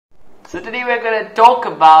So today we're going to talk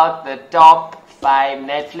about the top 5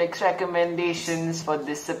 Netflix recommendations for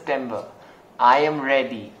this September. I am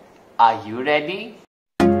ready. Are you ready?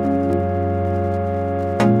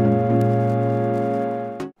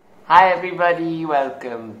 Hi everybody,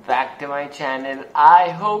 welcome back to my channel. I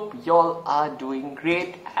hope y'all are doing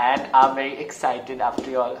great and are very excited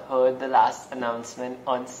after y'all heard the last announcement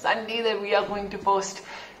on Sunday that we are going to post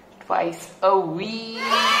twice a week.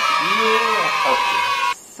 Yeah. Okay.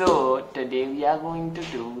 So today we are going to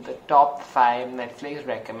do the top 5 Netflix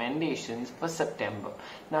recommendations for September.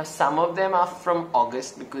 Now some of them are from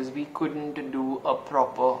August because we couldn't do a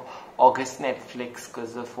proper August Netflix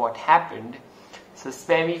because of what happened. So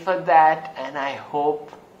spare me for that, and I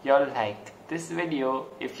hope you'll like this video.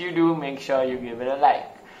 If you do, make sure you give it a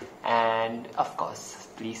like. And of course,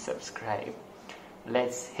 please subscribe.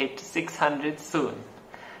 Let's hit 600 soon.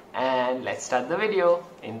 And let's start the video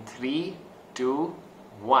in 3, 2,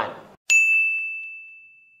 1.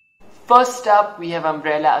 First up, we have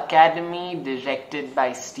Umbrella Academy, directed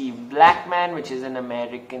by Steve Blackman, which is an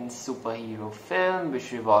American superhero film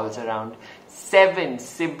which revolves around 7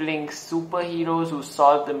 sibling superheroes who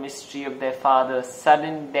solve the mystery of their father's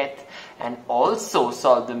sudden death and also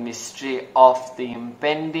solve the mystery of the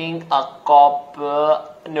impending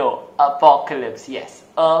apocalypse. Yes,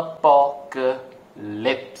 apocalypse.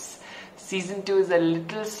 Season 2 is a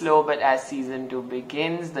little slow, but as season 2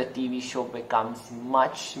 begins, the TV show becomes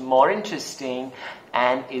much more interesting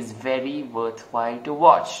and is very worthwhile to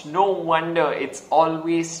watch. No wonder it's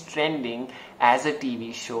always trending as a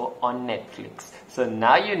TV show on Netflix. So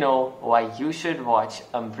now you know why you should watch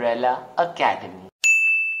Umbrella Academy.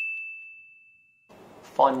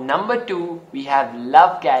 For number 2, we have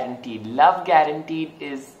Love Guaranteed. Love Guaranteed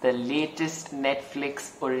is the latest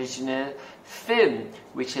Netflix original film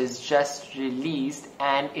which has just released,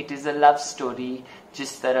 and it is a love story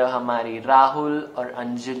जिस तरह हमारी राहुल और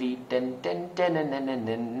Anjali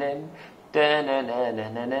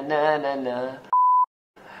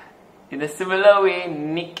in a similar way,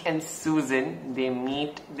 Nick and Susan, they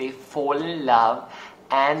meet, they fall in love,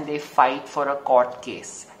 and they fight for a court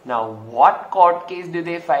case. Now, what court case do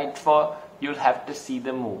they fight for? You'll have to see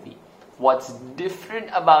the movie. What's different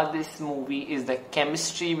about this movie is the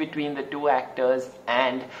chemistry between the two actors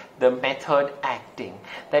and the method acting.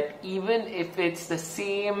 That even if it's the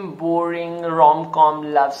same boring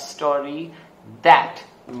rom-com love story, that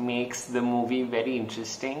makes the movie very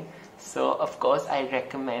interesting. So, of course, I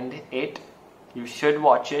recommend it. You should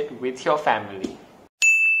watch it with your family.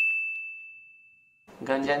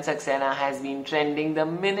 Gunjan Saxena has been trending the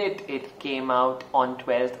minute it came out on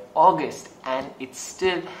 12th August, and it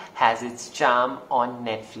still has its charm on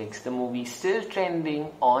Netflix. The movie is still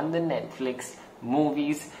trending on the Netflix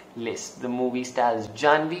movies list. The movie stars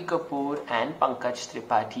Janhvi Kapoor and Pankaj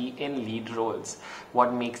Tripathi in lead roles.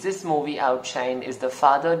 What makes this movie outshine is the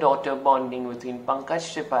father-daughter bonding between Pankaj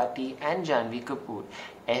Tripathi and Janhvi Kapoor.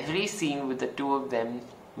 Every scene with the two of them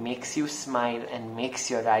makes you smile and makes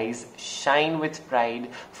your eyes shine with pride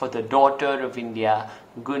for the daughter of India,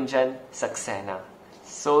 Gunjan Saxena.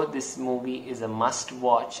 So this movie is a must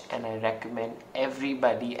watch, and I recommend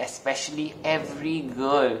everybody, especially every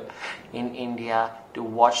girl in India, to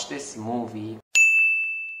watch this movie.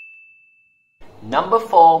 Number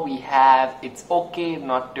 4, we have It's Okay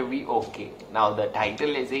Not to Be Okay. Now the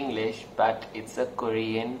title is English, but it's a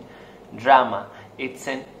Korean drama. It's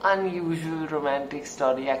an unusual romantic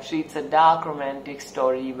story. Actually, it's a dark romantic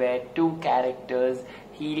story where two characters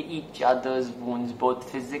heal each other's wounds both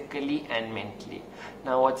physically and mentally.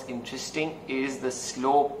 Now what's interesting is the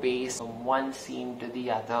slow pace from one scene to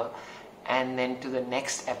the other and then to the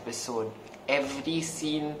next episode. Every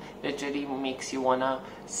scene literally makes you wanna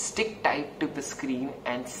stick tight to the screen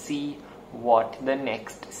and see what the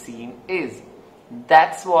next scene is.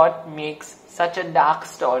 That's what makes such a dark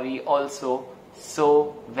story also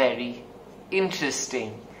so very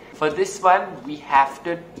interesting. For this one, we have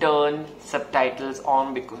to turn subtitles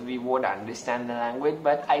on because we won't understand the language,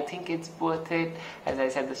 but I think it's worth it. As I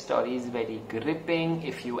said, the story is very gripping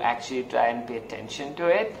if you actually try and pay attention to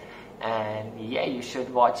it, and yeah, you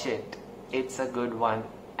should watch it. It's a good one,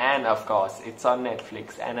 and of course it's on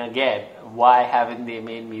Netflix. And again, why haven't they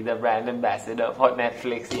made me the brand ambassador for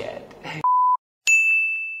Netflix yet?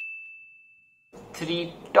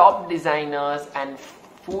 3 top designers and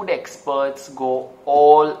food experts go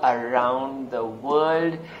all around the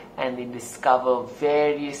world and they discover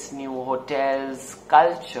various new hotels,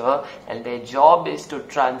 culture, and their job is to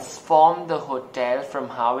transform the hotel from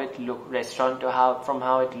how it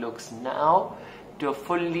looks now to a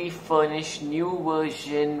fully furnished new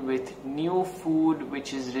version with new food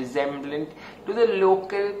which is resemblant to the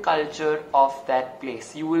local culture of that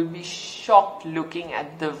place. You will be shocked looking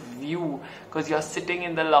at the view because you're sitting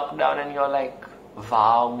in the lockdown and you're like,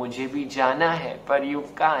 wow, mujhe bhi jana hai, but you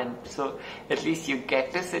can't. So at least you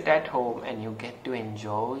get to sit at home and you get to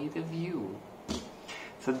enjoy the view.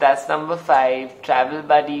 So that's number 5, travel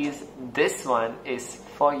buddies. This one is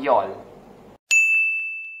for y'all.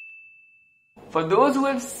 For those who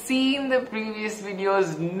have seen the previous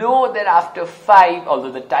videos know that after 5,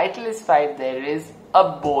 although the title is 5, there is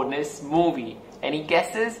a bonus movie. Any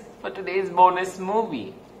guesses for today's bonus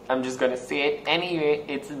movie? I'm just gonna say it anyway.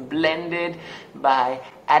 It's blended by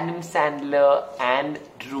Adam Sandler and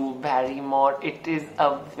Drew Barrymore. It is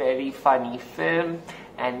a very funny film,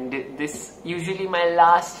 and this usually my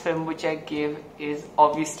last film which I give is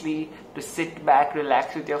obviously to sit back,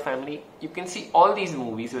 relax with your family. You can see all these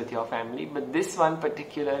movies with your family, but this one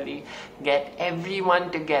particularly, get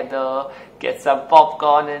everyone together, get some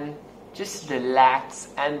popcorn and just relax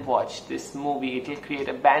and watch this movie. It will create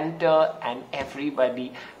a banter and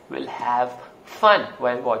everybody will have fun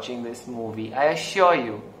while watching this movie, I assure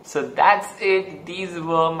you. So that's it. These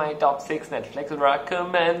were my top 6 Netflix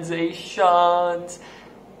recommendations.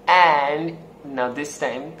 And now this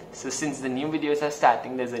time, so since the new videos are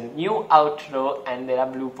starting, there's a new outro and there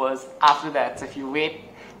are bloopers after that. So if you wait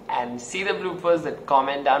and see the bloopers, then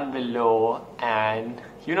comment down below, and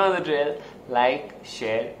you know the drill. Like,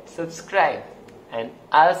 share, subscribe, and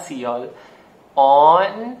I'll see y'all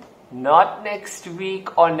on, not next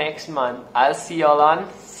week or next month, I'll see y'all on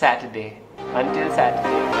Saturday. Until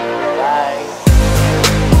Saturday, bye.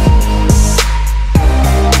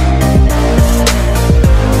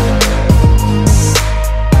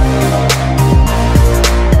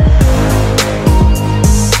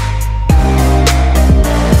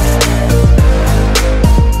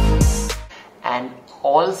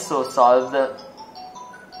 Also solve the